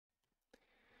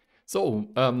So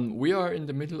we are in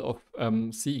the middle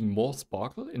of seeing more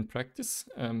SPARQL in practice.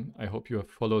 I hope you have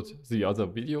followed the other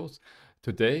videos.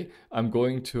 Today I'm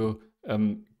going to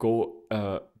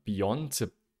go beyond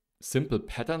the simple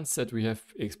patterns that we have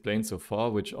explained so far,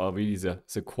 which are really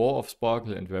the core of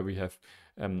SPARQL and where we have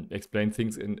explained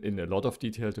things in a lot of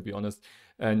detail, to be honest.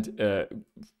 And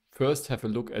first have a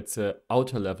look at the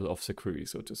outer level of the query,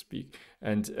 so to speak,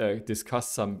 and discuss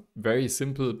some very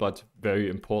simple but very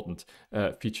important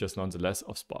features nonetheless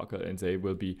of SPARQL, and they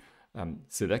will be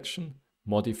selection,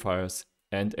 modifiers,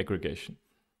 and aggregation.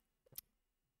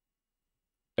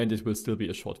 And it will still be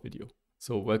a short video.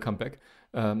 So welcome back.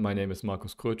 My name is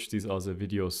Markus Krutsch. These are the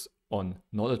videos on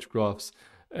knowledge graphs.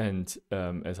 And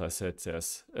as I said,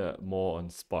 there's more on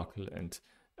SPARQL and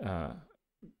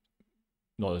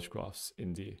knowledge graphs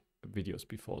in the videos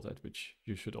before that, which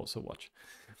you should also watch.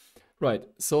 Right,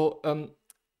 so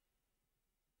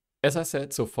as I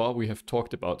said, so far we have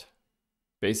talked about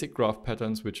basic graph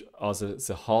patterns, which are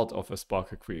the heart of a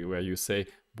SPARQL query, where you say,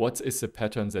 what is the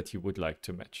pattern that you would like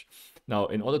to match? Now,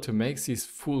 in order to make these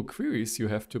full queries, you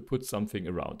have to put something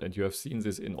around, and you have seen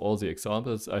this in all the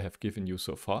examples I have given you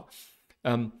so far.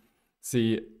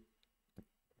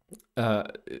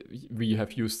 We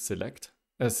have used select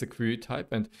as the query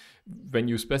type, and when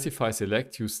you specify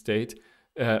select, you state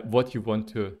what you want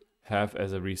to have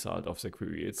as a result of the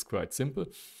query. It's quite simple,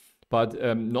 but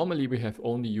normally we have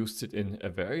only used it in a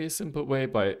very simple way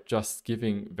by just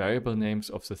giving variable names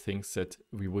of the things that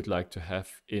we would like to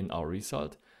have in our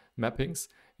result mappings,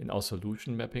 in our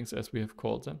solution mappings, as we have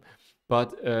called them.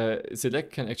 But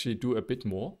select can actually do a bit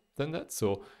more than that.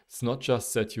 So it's not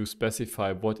just that you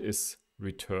specify what is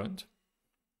returned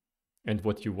and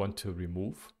what you want to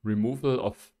remove. Removal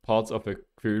of parts of a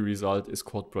query result is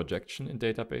called projection in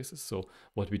databases. So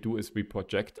what we do is we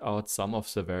project out some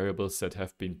of the variables that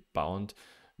have been bound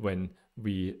when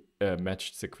we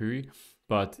matched the query,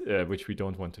 but which we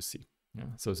don't want to see. Yeah?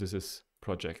 So this is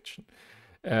projection.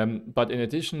 But in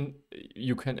addition,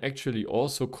 you can actually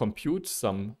also compute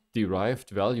some derived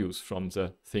values from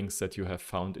the things that you have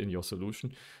found in your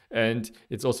solution. And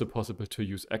it's also possible to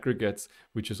use aggregates,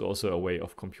 which is also a way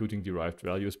of computing derived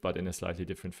values, but in a slightly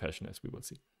different fashion, as we will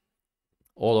see.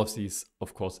 All of these,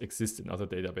 of course, exist in other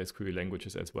database query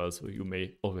languages as well, so you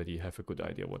may already have a good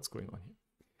idea what's going on here.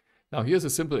 Now, here's a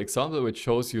simple example which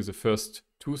shows you the first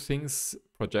two things,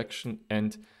 projection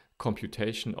and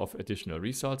computation of additional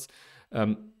results.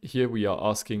 Here we are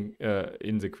asking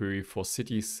in the query for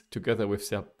cities together with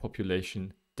their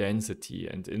population density.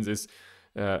 And in this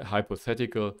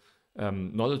hypothetical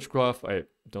knowledge graph, I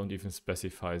don't even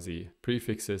specify the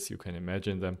prefixes, you can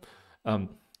imagine them.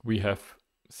 We have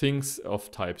things of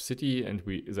type city, and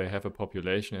they have a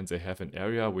population and they have an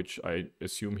area, which I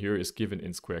assume here is given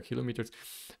in square kilometers.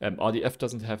 RDF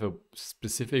doesn't have a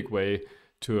specific way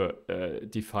to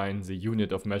define the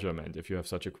unit of measurement if you have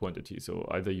such a quantity. So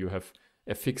either you have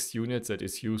a fixed unit that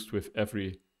is used with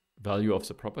every value of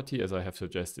the property, as I have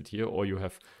suggested here, or you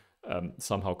have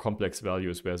somehow complex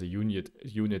values where the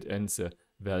unit and the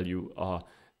value are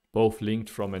both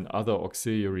linked from another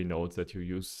auxiliary node that you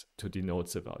use to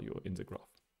denote the value in the graph.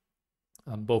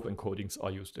 Both encodings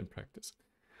are used in practice.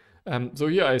 So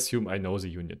here I assume I know the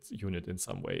unit in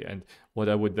some way. And what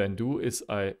I would then do is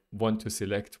I want to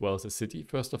select, well, the city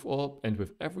first of all. And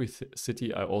with every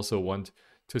city, I also want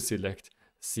to select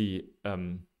the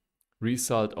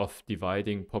result of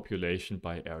dividing population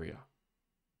by area.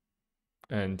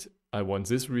 And I want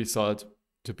this result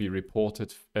to be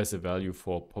reported as a value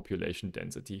for population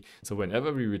density. So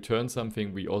whenever we return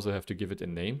something, we also have to give it a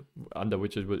name under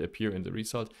which it will appear in the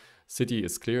result. City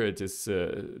is clear, it is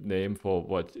a name for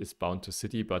what is bound to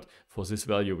city, but for this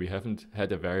value, we haven't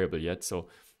had a variable yet, so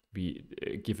we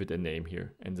give it a name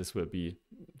here. And this will be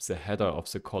the header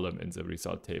of the column in the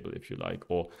result table, if you like,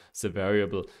 or the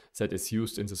variable that is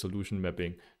used in the solution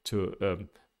mapping to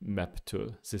map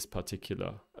to this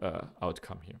particular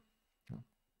outcome here.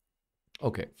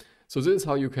 Okay, so this is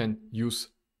how you can use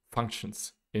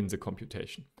functions in the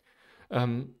computation.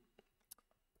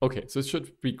 Okay, so it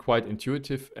should be quite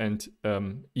intuitive and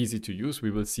easy to use. We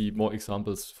will see more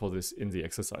examples for this in the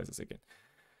exercises again.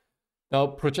 Now,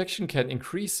 projection can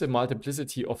increase the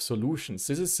multiplicity of solutions.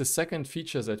 This is the second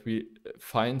feature that we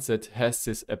find that has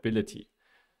this ability.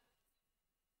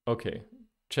 Okay,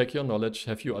 check your knowledge.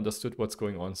 Have you understood what's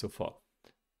going on so far?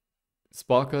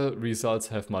 SPARQL results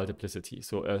have multiplicity,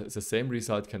 so the same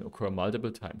result can occur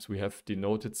multiple times. We have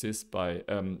denoted this by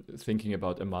thinking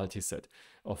about a multiset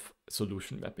of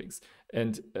solution mappings.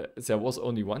 And there was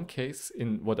only one case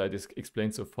in what I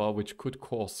explained so far which could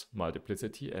cause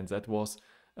multiplicity, and that was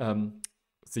the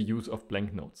use of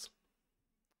blank nodes.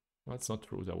 That's not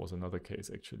true. There was another case,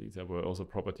 actually. There were also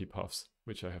property paths,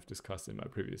 which I have discussed in my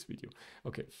previous video.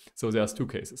 Okay, so there's two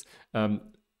cases.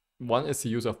 One is the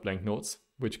use of blank notes,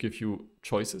 which give you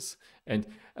choices. And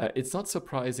it's not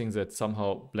surprising that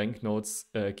somehow blank notes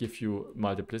give you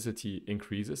multiplicity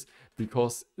increases,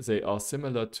 because they are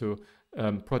similar to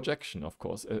projection, of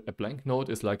course. A blank note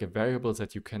is like a variable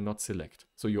that you cannot select.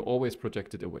 So you always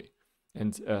project it away.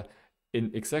 And in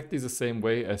exactly the same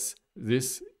way as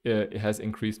this has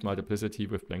increased multiplicity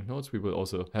with blank notes, we will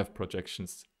also have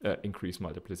projections increase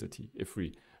multiplicity. If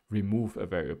we remove a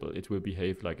variable, it will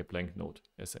behave like a blank note,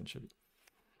 essentially.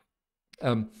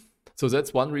 So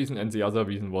that's one reason, and the other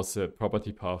reason was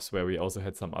property paths, where we also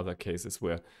had some other cases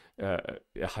where a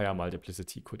higher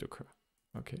multiplicity could occur.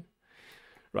 Okay,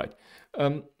 right.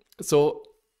 So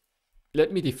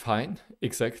let me define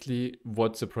exactly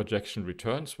what the projection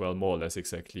returns. Well, more or less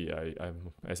exactly.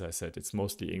 As I said, it's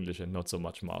mostly English and not so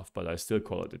much math, but I still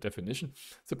call it a definition.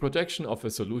 The projection of a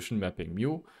solution mapping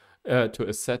mu to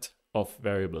a set of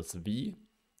variables v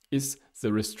is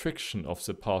the restriction of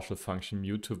the partial function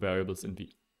mu to variables in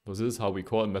v. So this is how we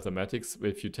call in mathematics.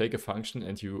 If you take a function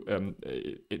and you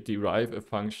derive a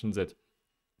function that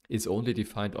is only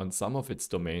defined on some of its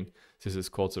domain, this is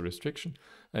called the restriction,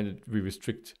 and we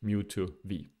restrict mu to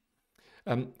v.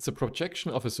 The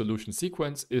projection of a solution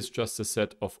sequence is just a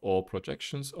set of all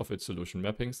projections of its solution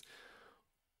mappings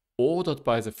ordered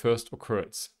by the first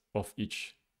occurrence of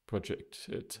each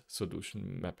projected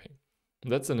solution mapping.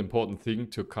 And that's an important thing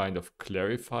to kind of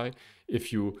clarify.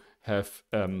 If you have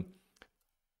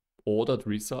ordered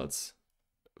results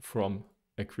from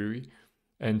a query,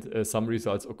 and some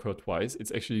results occur twice,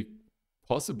 it's actually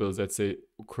possible that they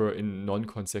occur in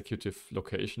non-consecutive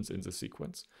locations in the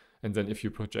sequence. And then if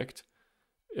you project,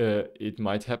 it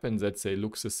might happen that they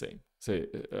look the same. Say,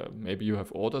 maybe you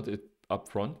have ordered it up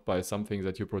front by something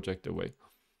that you project away.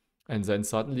 And then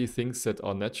suddenly things that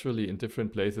are naturally in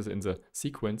different places in the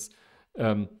sequence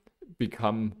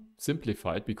become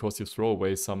simplified because you throw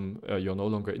away some, you're no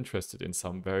longer interested in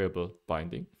some variable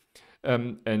binding.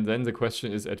 And then the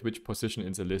question is, at which position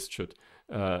in the list should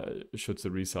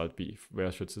the result be?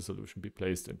 Where should the solution be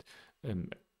placed?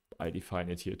 And I define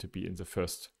it here to be in the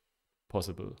first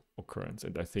possible occurrence.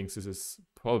 And I think this is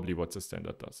probably what the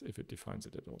standard does, if it defines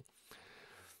it at all.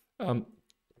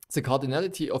 The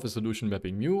cardinality of a solution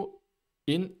mapping mu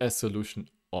in a solution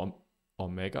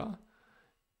omega.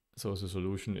 So the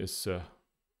solution is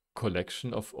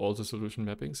collection of all the solution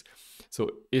mappings. So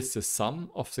is the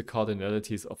sum of the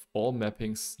cardinalities of all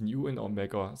mappings nu in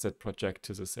omega that project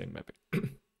to the same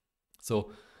mapping.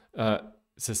 So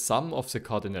the sum of the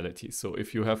cardinalities. So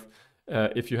if you have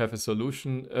a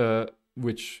solution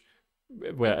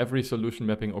where every solution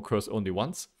mapping occurs only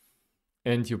once,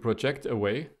 and you project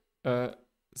away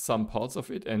some parts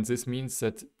of it, and this means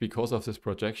that because of this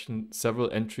projection, several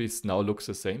entries now look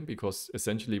the same, because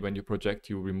essentially when you project,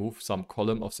 you remove some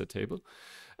column of the table.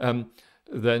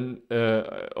 Then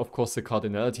of course the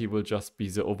cardinality will just be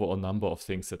the overall number of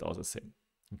things that are the same,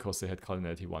 because they had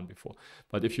cardinality 1 before.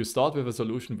 But if you start with a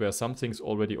solution where some things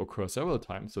already occur several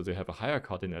times, so they have a higher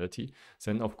cardinality,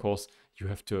 then of course you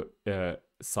have to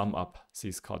sum up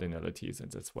these cardinalities, and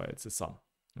that's why it's a sum.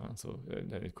 So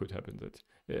then it could happen that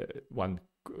one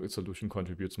solution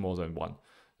contributes more than one.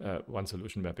 One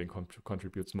solution mapping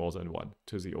contributes more than one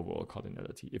to the overall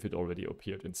cardinality if it already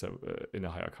appeared in a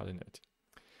higher cardinality.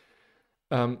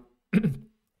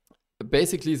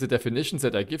 Basically, the definitions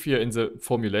that I give here in the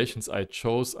formulations I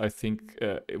chose, I think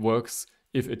it works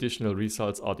if additional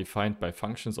results are defined by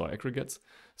functions or aggregates.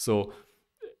 So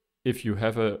if you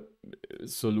have a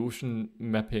solution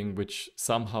mapping which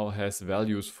somehow has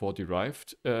values for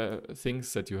derived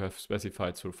things that you have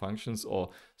specified through functions or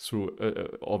through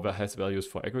or has values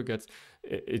for aggregates,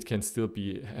 it can still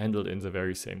be handled in the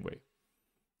very same way.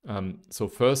 So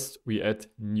first we add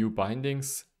new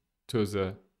bindings to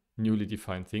the newly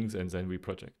defined things, and then we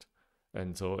project.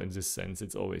 And so in this sense,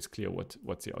 it's always clear what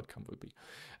the outcome will be.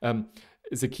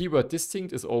 The keyword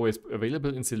distinct is always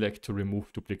available in select to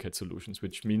remove duplicate solutions,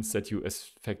 which means that you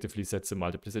effectively set the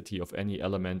multiplicity of any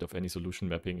element of any solution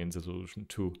mapping in the solution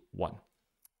to 1.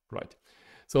 Right.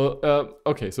 So,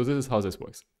 okay, so this is how this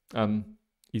works.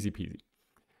 Easy peasy.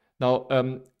 Now,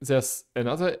 there's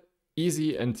another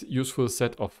easy and useful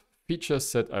set of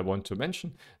features that I want to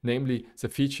mention, namely the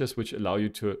features which allow you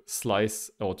to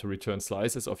slice or to return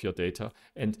slices of your data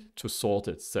and to sort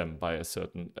them by a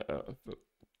certain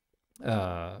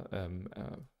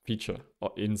feature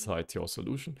or inside your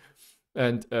solution.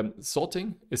 And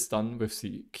sorting is done with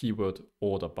the keyword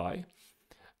order by.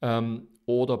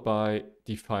 Order by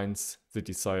defines the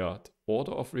desired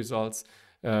order of results.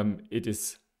 It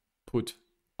is put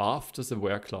after the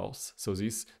where clause. So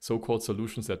these so-called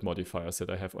solution set modifiers that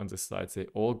I have on this slide, they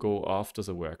all go after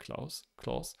the where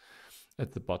clause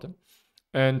at the bottom.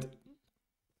 And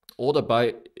order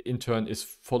by, in turn, is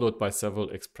followed by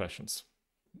several expressions.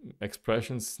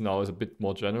 Expressions now is a bit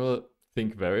more general.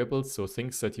 Think variables, so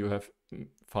things that you have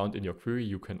found in your query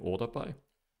you can order by.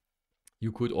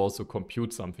 You could also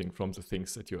compute something from the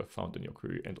things that you have found in your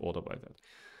query and order by that.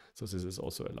 So this is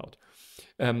also allowed.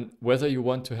 Whether you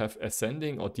want to have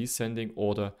ascending or descending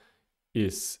order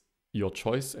is your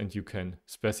choice, and you can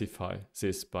specify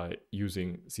this by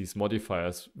using these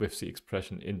modifiers with the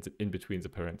expression in between the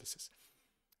parentheses.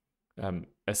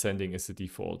 Ascending is the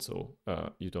default, so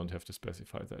you don't have to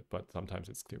specify that, but sometimes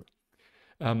it's clearer.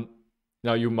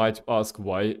 Now you might ask,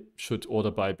 why should order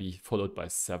by be followed by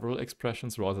several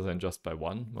expressions rather than just by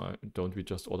one? Why don't we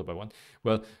just order by one?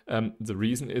 Well, the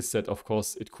reason is that, of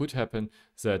course, it could happen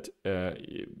that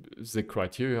the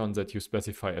criterion that you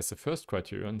specify as the first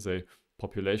criterion, the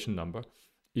population number,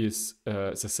 is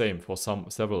the same for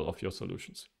several of your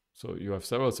solutions. So you have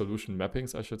several solution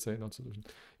mappings, I should say, not solution,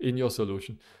 in your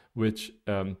solution, which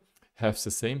have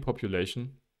the same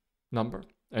population number.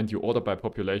 And you order by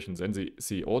populations, and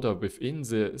the order within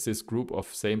this group of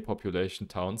same population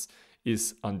towns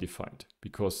is undefined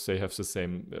because they have the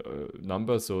same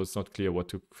number, so it's not clear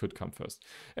what should come first.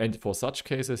 And for such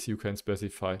cases, you can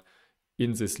specify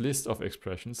in this list of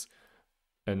expressions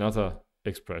another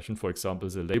expression, for example,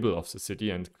 the label of the city,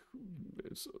 and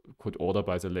could order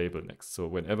by the label next. So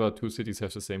whenever two cities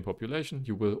have the same population,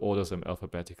 you will order them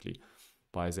alphabetically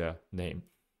by their name,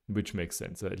 which makes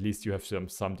sense. At least you have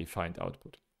some defined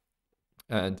output.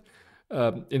 And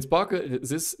in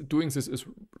SPARQL, doing this is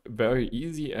very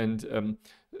easy, and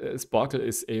SPARQL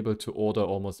is able to order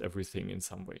almost everything in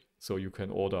some way. So you can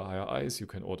order IRIs, you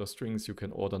can order strings, you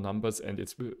can order numbers, and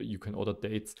you can order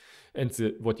dates. And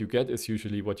what you get is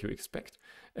usually what you expect.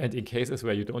 And in cases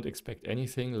where you don't expect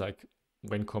anything, like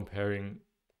when comparing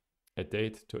a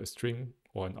date to a string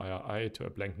or an IRI to a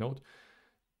blank note,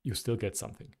 you still get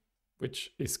something,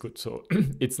 which is good. So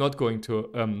it's not going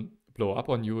to blow up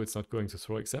on you. It's not going to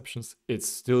throw exceptions. It's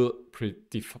still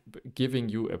giving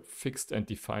you a fixed and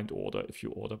defined order if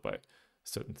you order by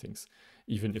certain things,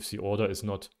 even if the order is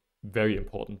not very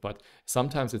important. But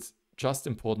sometimes it's just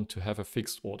important to have a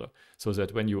fixed order so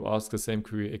that when you ask the same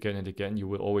query again and again, you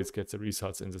will always get the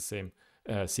results in the same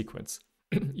sequence,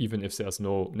 even if there's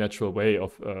no natural way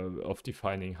of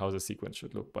defining how the sequence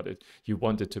should look. But you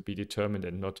want it to be determined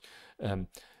and not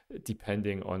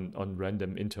depending on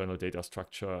random internal data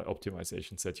structure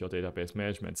optimizations that your database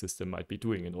management system might be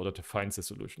doing in order to find the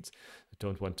solutions. You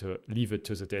don't want to leave it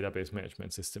to the database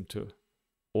management system to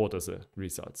order the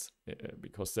results,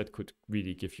 because that could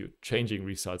really give you changing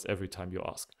results every time you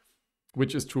ask,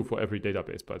 which is true for every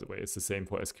database, by the way. It's the same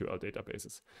for SQL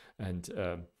databases. And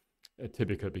a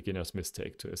typical beginner's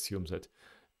mistake to assume that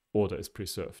order is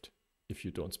preserved if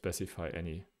you don't specify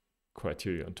any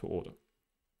criterion to order.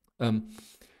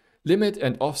 Limit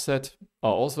and offset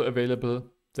are also available.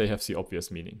 They have the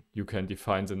obvious meaning. You can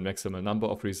define the maximum number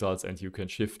of results, and you can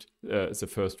shift the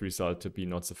first result to be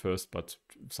not the first, but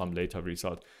some later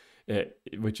result,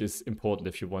 which is important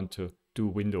if you want to do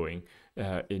windowing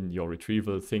in your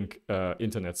retrieval. Think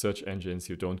internet search engines.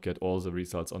 You don't get all the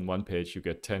results on one page. You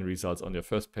get 10 results on your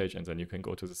first page, and then you can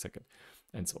go to the second,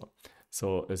 and so on.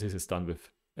 So this is done with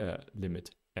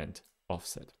limit and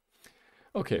offset.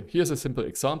 Okay, here's a simple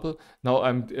example. Now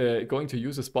I'm going to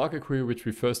use a SPARQL query which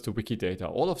refers to Wikidata.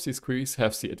 All of these queries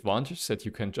have the advantage that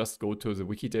you can just go to the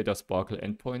Wikidata SPARQL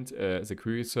endpoint, the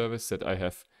query service that I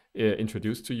have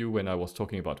introduced to you when I was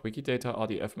talking about Wikidata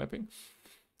RDF mapping,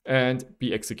 and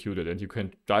be executed. And you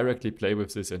can directly play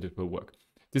with this and it will work.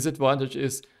 Disadvantage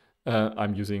is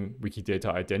I'm using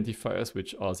Wikidata identifiers,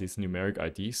 which are these numeric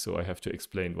IDs, so I have to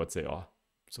explain what they are.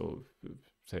 So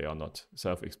they are not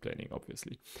self-explaining,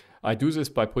 obviously. I do this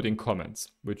by putting comments,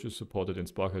 which is supported in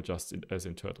SPARQL just as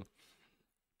in Turtle.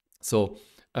 So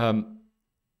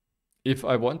if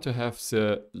I want to have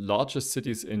the largest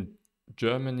cities in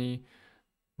Germany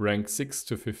rank 6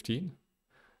 to 15,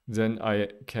 then I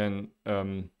can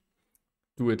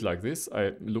do it like this.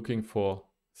 I'm looking for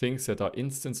things that are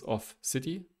instance of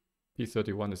city.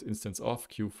 P31 is instance of,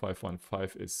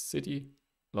 Q515 is city.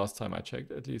 Last time I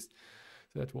checked, at least.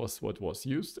 That was what was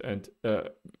used, and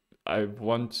I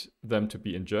want them to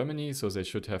be in Germany, so they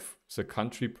should have the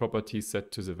country property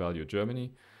set to the value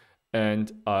Germany, and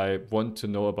I want to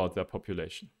know about their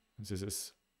population. This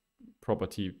is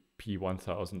property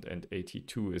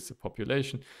P1082 is the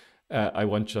population. I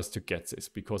want just to get this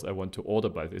because I want to order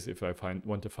by this if I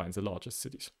want to find the largest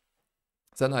cities.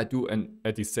 Then I do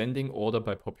a descending order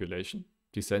by population.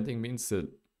 Descending means the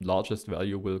largest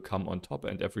value will come on top,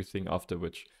 and everything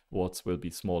afterwards will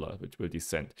be smaller, which will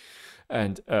descend.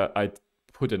 And I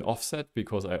put an offset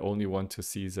because I only want to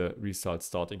see the result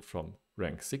starting from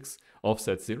rank 6.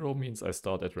 Offset 0 means I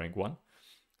start at rank 1,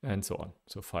 and so on.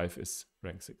 So 5 is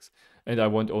rank 6. And I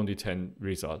want only 10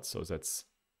 results, so that's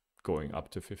going up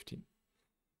to 15.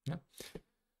 Yeah.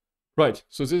 Right,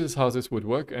 so this is how this would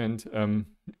work, and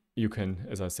you can,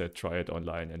 as I said, try it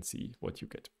online and see what you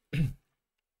get.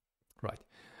 Right.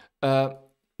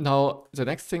 Now, the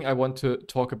next thing I want to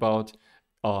talk about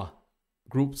are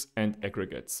groups and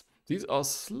aggregates. These are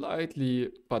slightly,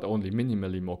 but only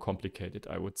minimally more complicated,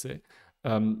 I would say,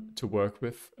 to work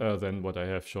with than what I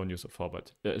have shown you so far,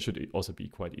 but it should also be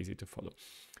quite easy to follow.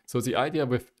 So the idea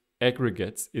with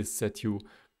aggregates is that you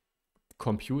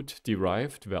compute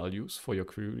derived values for your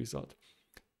query result,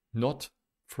 not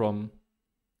from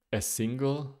a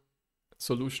single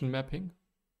solution mapping,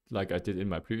 like I did in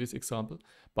my previous example,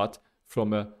 but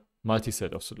from a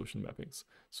multi-set of solution mappings.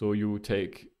 So you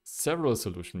take several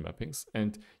solution mappings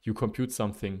and you compute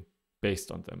something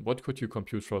based on them. What could you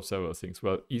compute from several things?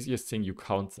 Well, easiest thing, you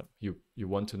count them. You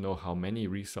want to know how many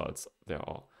results there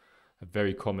are. A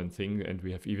very common thing, and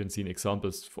we have even seen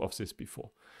examples of this before.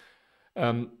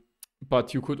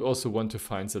 But you could also want to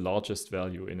find the largest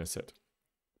value in a set,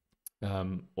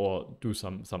 or do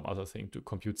some other thing to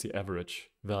compute the average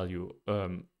value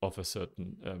of a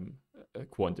certain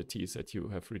quantities that you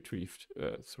have retrieved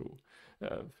through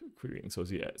querying. So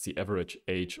the average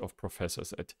age of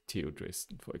professors at TU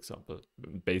Dresden, for example,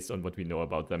 based on what we know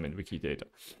about them in Wikidata.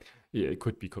 Yeah, it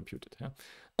could be computed. Yeah?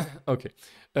 Okay,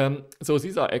 so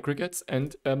these are aggregates,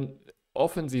 and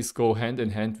often these go hand in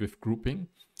hand with grouping,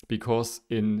 because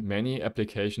in many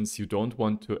applications you don't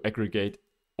want to aggregate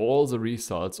all the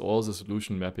results, all the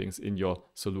solution mappings in your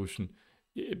solution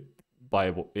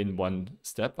in one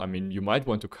step. I mean, you might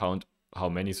want to count how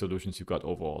many solutions you got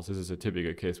overall. This is a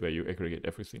typical case where you aggregate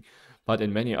everything. But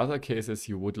in many other cases,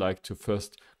 you would like to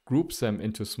first group them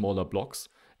into smaller blocks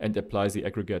and apply the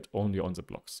aggregate only on the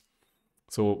blocks.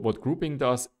 So what grouping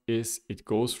does is it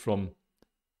goes from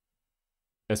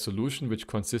a solution which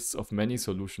consists of many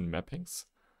solution mappings,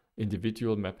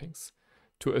 individual mappings,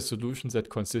 to a solution that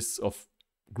consists of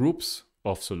groups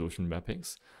of solution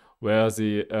mappings, where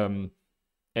the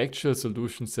actual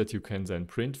solutions that you can then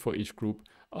print for each group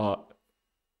are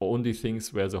only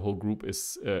things where the whole group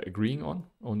is agreeing on,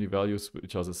 only values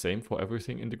which are the same for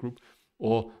everything in the group,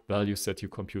 or values that you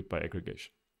compute by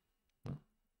aggregation.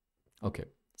 Okay,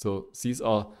 so these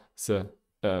are the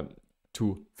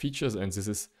two features, and this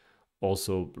is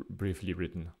also briefly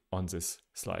written on this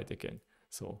slide again.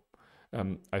 So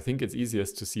I think it's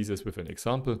easiest to see this with an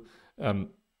example.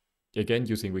 Again,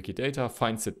 using Wikidata,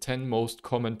 finds the 10 most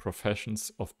common professions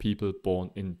of people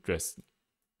born in Dresden.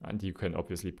 And you can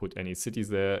obviously put any cities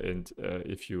there, and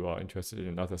if you are interested in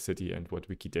another city and what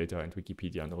Wikidata and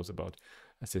Wikipedia knows about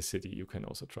this city, you can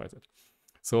also try that.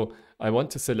 So I want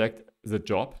to select the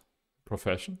job,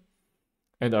 profession,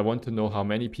 and I want to know how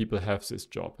many people have this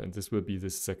job. And this will be the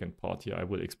second part here I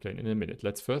will explain in a minute.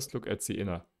 Let's first look at the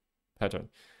inner pattern.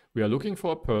 We are looking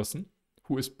for a person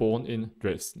who is born in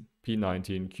Dresden,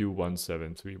 P19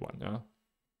 Q1731. Yeah?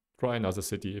 Try another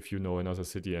city if you know another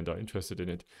city and are interested in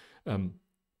it.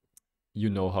 You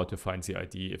know how to find the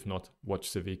ID. If not,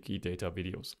 watch the Wikidata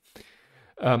videos.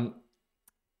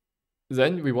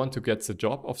 Then we want to get the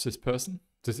job of this person.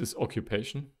 This is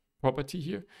occupation property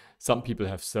here. Some people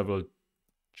have several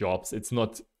jobs. It's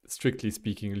not strictly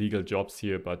speaking legal jobs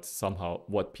here, but somehow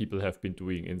what people have been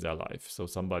doing in their life. So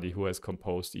somebody who has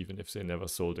composed, even if they never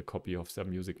sold a copy of their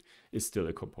music, is still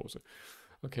a composer.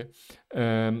 Okay,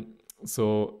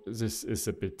 so this is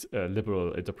a bit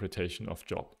liberal interpretation of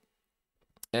job.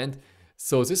 And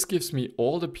so this gives me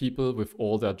all the people with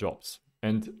all their jobs.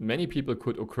 And many people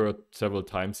could occur several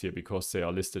times here because they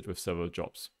are listed with several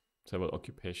jobs, several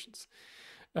occupations.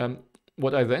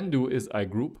 What I then do is I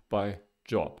group by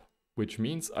job, which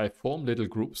means I form little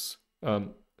groups.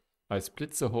 I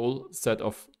split the whole set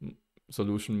of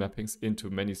solution mappings into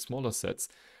many smaller sets,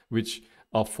 which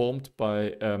are formed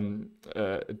by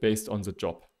based on the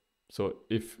job. So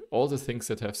if all the things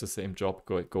that have the same job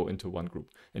go into one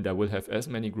group, and I will have as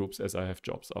many groups as I have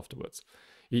jobs afterwards.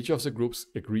 Each of the groups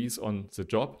agrees on the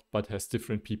job, but has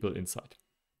different people inside.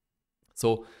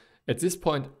 So at this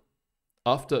point,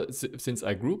 since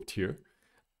I grouped here,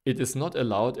 it is not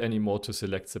allowed anymore to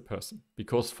select the person,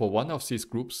 because for one of these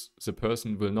groups, the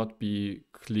person will not be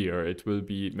clear. It will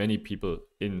be many people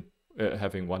in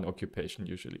having one occupation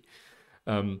usually.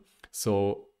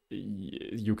 So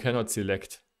you cannot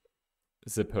select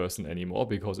the person anymore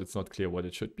because it's not clear what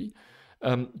it should be.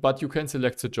 But you can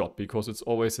select the job because it's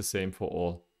always the same for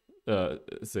all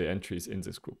the entries in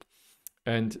this group.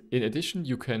 And in addition,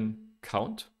 you can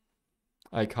count.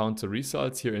 I count the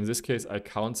results here. In this case, I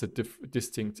count the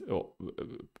distinct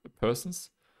persons.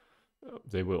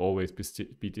 They will always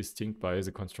be distinct by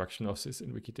the construction of this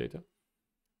in Wikidata.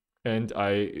 And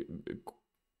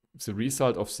the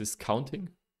result of this counting,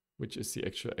 which is the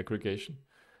actual aggregation,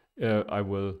 I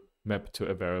will map to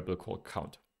a variable called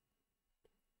count.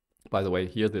 By the way,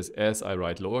 here this as I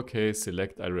write lowercase,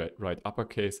 select I write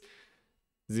uppercase.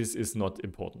 This is not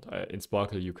important. In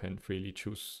SPARQL, you can freely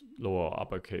choose lower or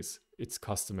uppercase. It's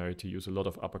customary to use a lot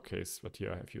of uppercase, but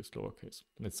here I have used lowercase.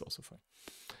 That's also fine.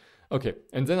 Okay,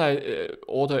 and then I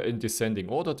order in descending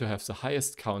order to have the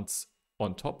highest counts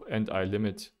on top, and I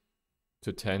limit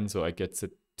to 10, so I get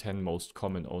the 10 most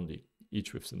common only,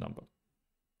 each with the number.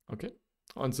 Okay,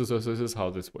 and so this is how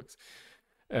this works.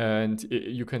 And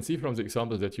you can see from the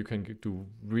example that you can do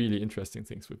really interesting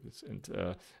things with this.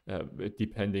 And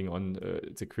depending on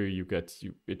the query you get,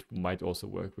 it might also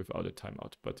work without a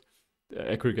timeout. But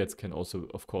aggregates can also,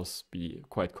 of course, be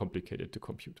quite complicated to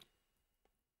compute.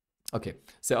 Okay,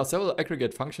 there are several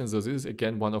aggregate functions. So this is,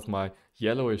 again, one of my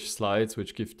yellowish slides,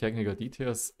 which give technical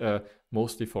details,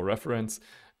 mostly for reference.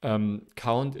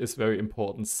 Count is very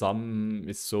important. Sum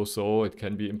is so-so. It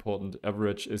can be important.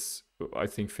 Average is, I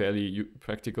think, fairly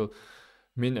practical.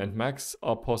 Min and max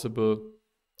are possible.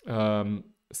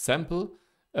 Sample.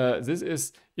 This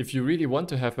is if you really want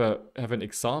to have an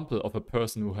example of a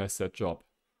person who has that job,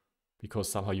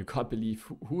 because somehow you can't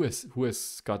believe who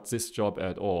has got this job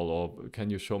at all, or can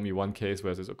you show me one case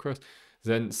where this occurs?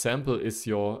 Then sample is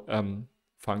your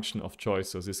function of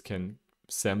choice. So this can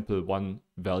sample one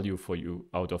value for you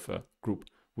out of a group,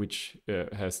 which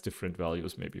has different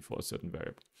values maybe for a certain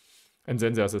variable. And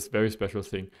then there's this very special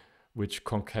thing which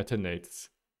concatenates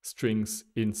strings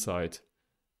inside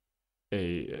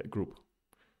a group.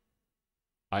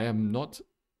 I am not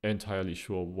entirely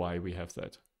sure why we have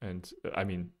that. And I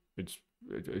mean,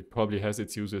 it probably has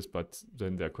its uses, but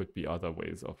then there could be other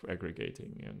ways of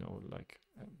aggregating, you know, like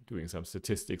doing some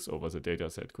statistics over the data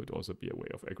set could also be a way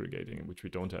of aggregating, which we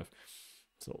don't have.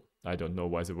 So I don't know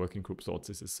why the working group thought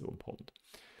this is so important.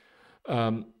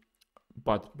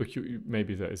 But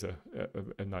maybe there is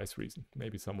a nice reason.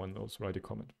 Maybe someone knows, write a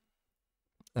comment.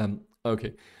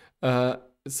 Okay,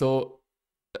 so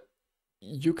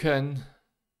you can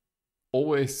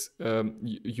always,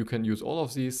 you can use all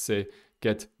of these, say,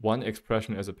 get one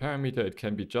expression as a parameter. It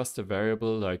can be just a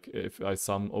variable, like if I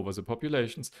sum over the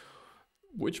populations,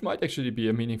 which might actually be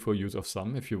a meaningful use of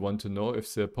sum if you want to know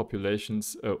if the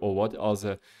populations or what are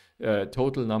the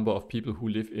total number of people who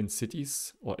live in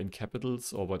cities or in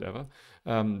capitals or whatever.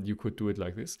 You could do it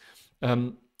like this.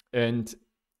 And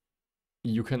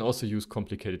you can also use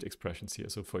complicated expressions here.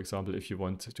 So for example, if you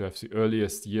want to have the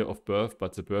earliest year of birth,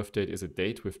 but the birth date is a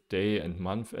date with day and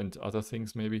month and other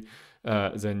things maybe,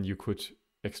 then you could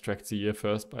extract the year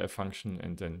first by a function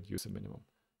and then use a minimum.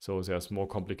 So there's more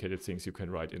complicated things you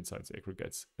can write inside the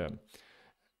aggregates.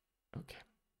 Okay.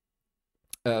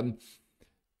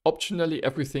 Optionally,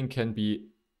 everything can be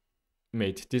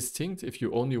made distinct. If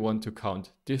you only want to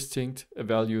count distinct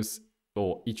values,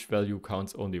 or each value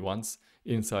counts only once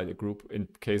inside a group, in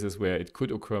cases where it could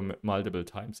occur multiple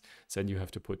times, then you have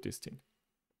to put distinct.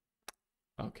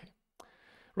 Okay.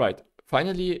 Right.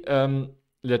 Finally,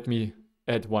 let me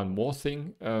add one more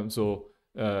thing.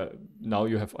 Now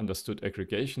you have understood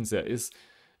aggregations. There is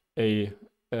a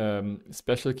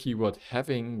special keyword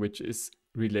having, which is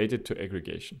related to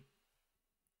aggregation.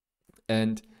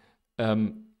 And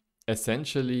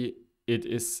essentially, it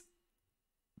is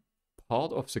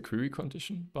part of the query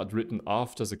condition, but written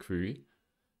after the query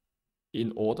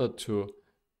in order to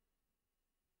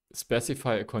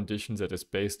specify a condition that is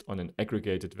based on an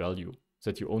aggregated value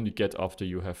that you only get after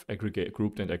you have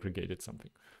grouped and aggregated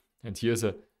something. And here's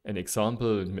an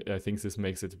example. I think this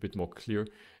makes it a bit more clear.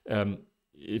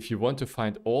 If you want to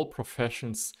find all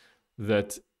professions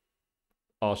that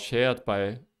are shared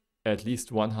by at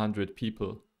least 100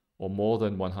 people or more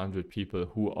than 100 people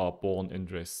who are born in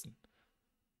Dresden,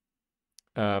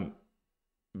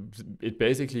 it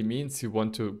basically means you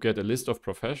want to get a list of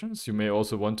professions. You may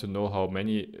also want to know how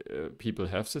many people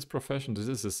have this profession. This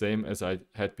is the same as I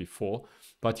had before,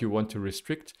 but you want to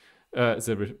restrict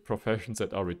the professions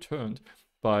that are returned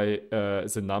by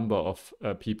the number of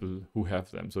people who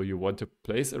have them. So you want to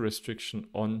place a restriction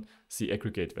on the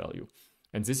aggregate value.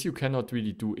 And this you cannot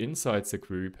really do inside the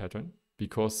query pattern,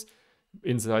 because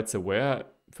inside the where,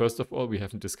 first of all, we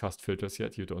haven't discussed filters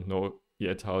yet. You don't know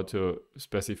yet how to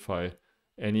specify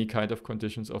any kind of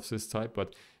conditions of this type.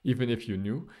 But even if you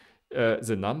knew,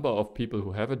 the number of people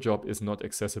who have a job is not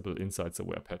accessible inside the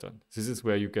where pattern. This is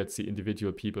where you get the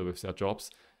individual people with their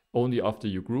jobs. Only after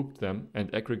you grouped them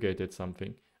and aggregated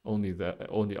something,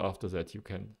 only after that you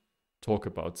can talk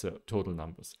about the total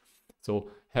numbers. So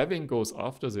having goes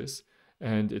after this,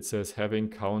 and it says having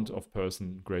count of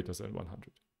person greater than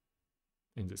 100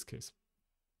 in this case.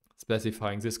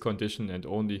 Specifying this condition, and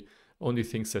only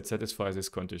things that satisfy this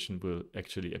condition will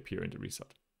actually appear in the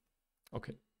result.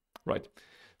 Okay, right.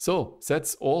 So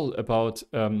that's all about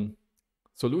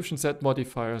solution set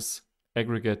modifiers,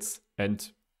 aggregates,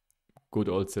 and good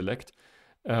old select.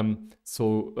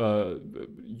 So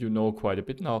you know quite a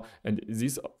bit now, and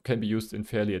these can be used in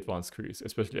fairly advanced queries.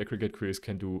 Especially aggregate queries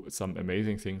can do some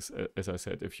amazing things, as I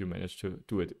said, if you manage to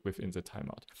do it within the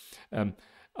timeout.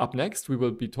 Up next, we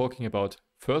will be talking about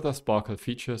further SPARQL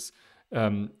features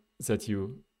that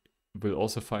you will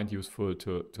also find useful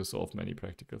to solve many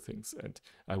practical things, and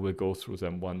I will go through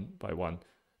them one by one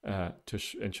and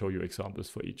show you examples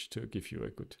for each to give you a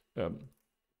good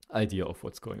idea of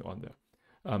what's going on there.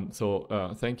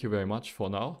 So thank you very much for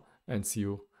now, and see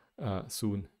you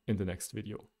soon in the next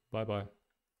video. Bye bye.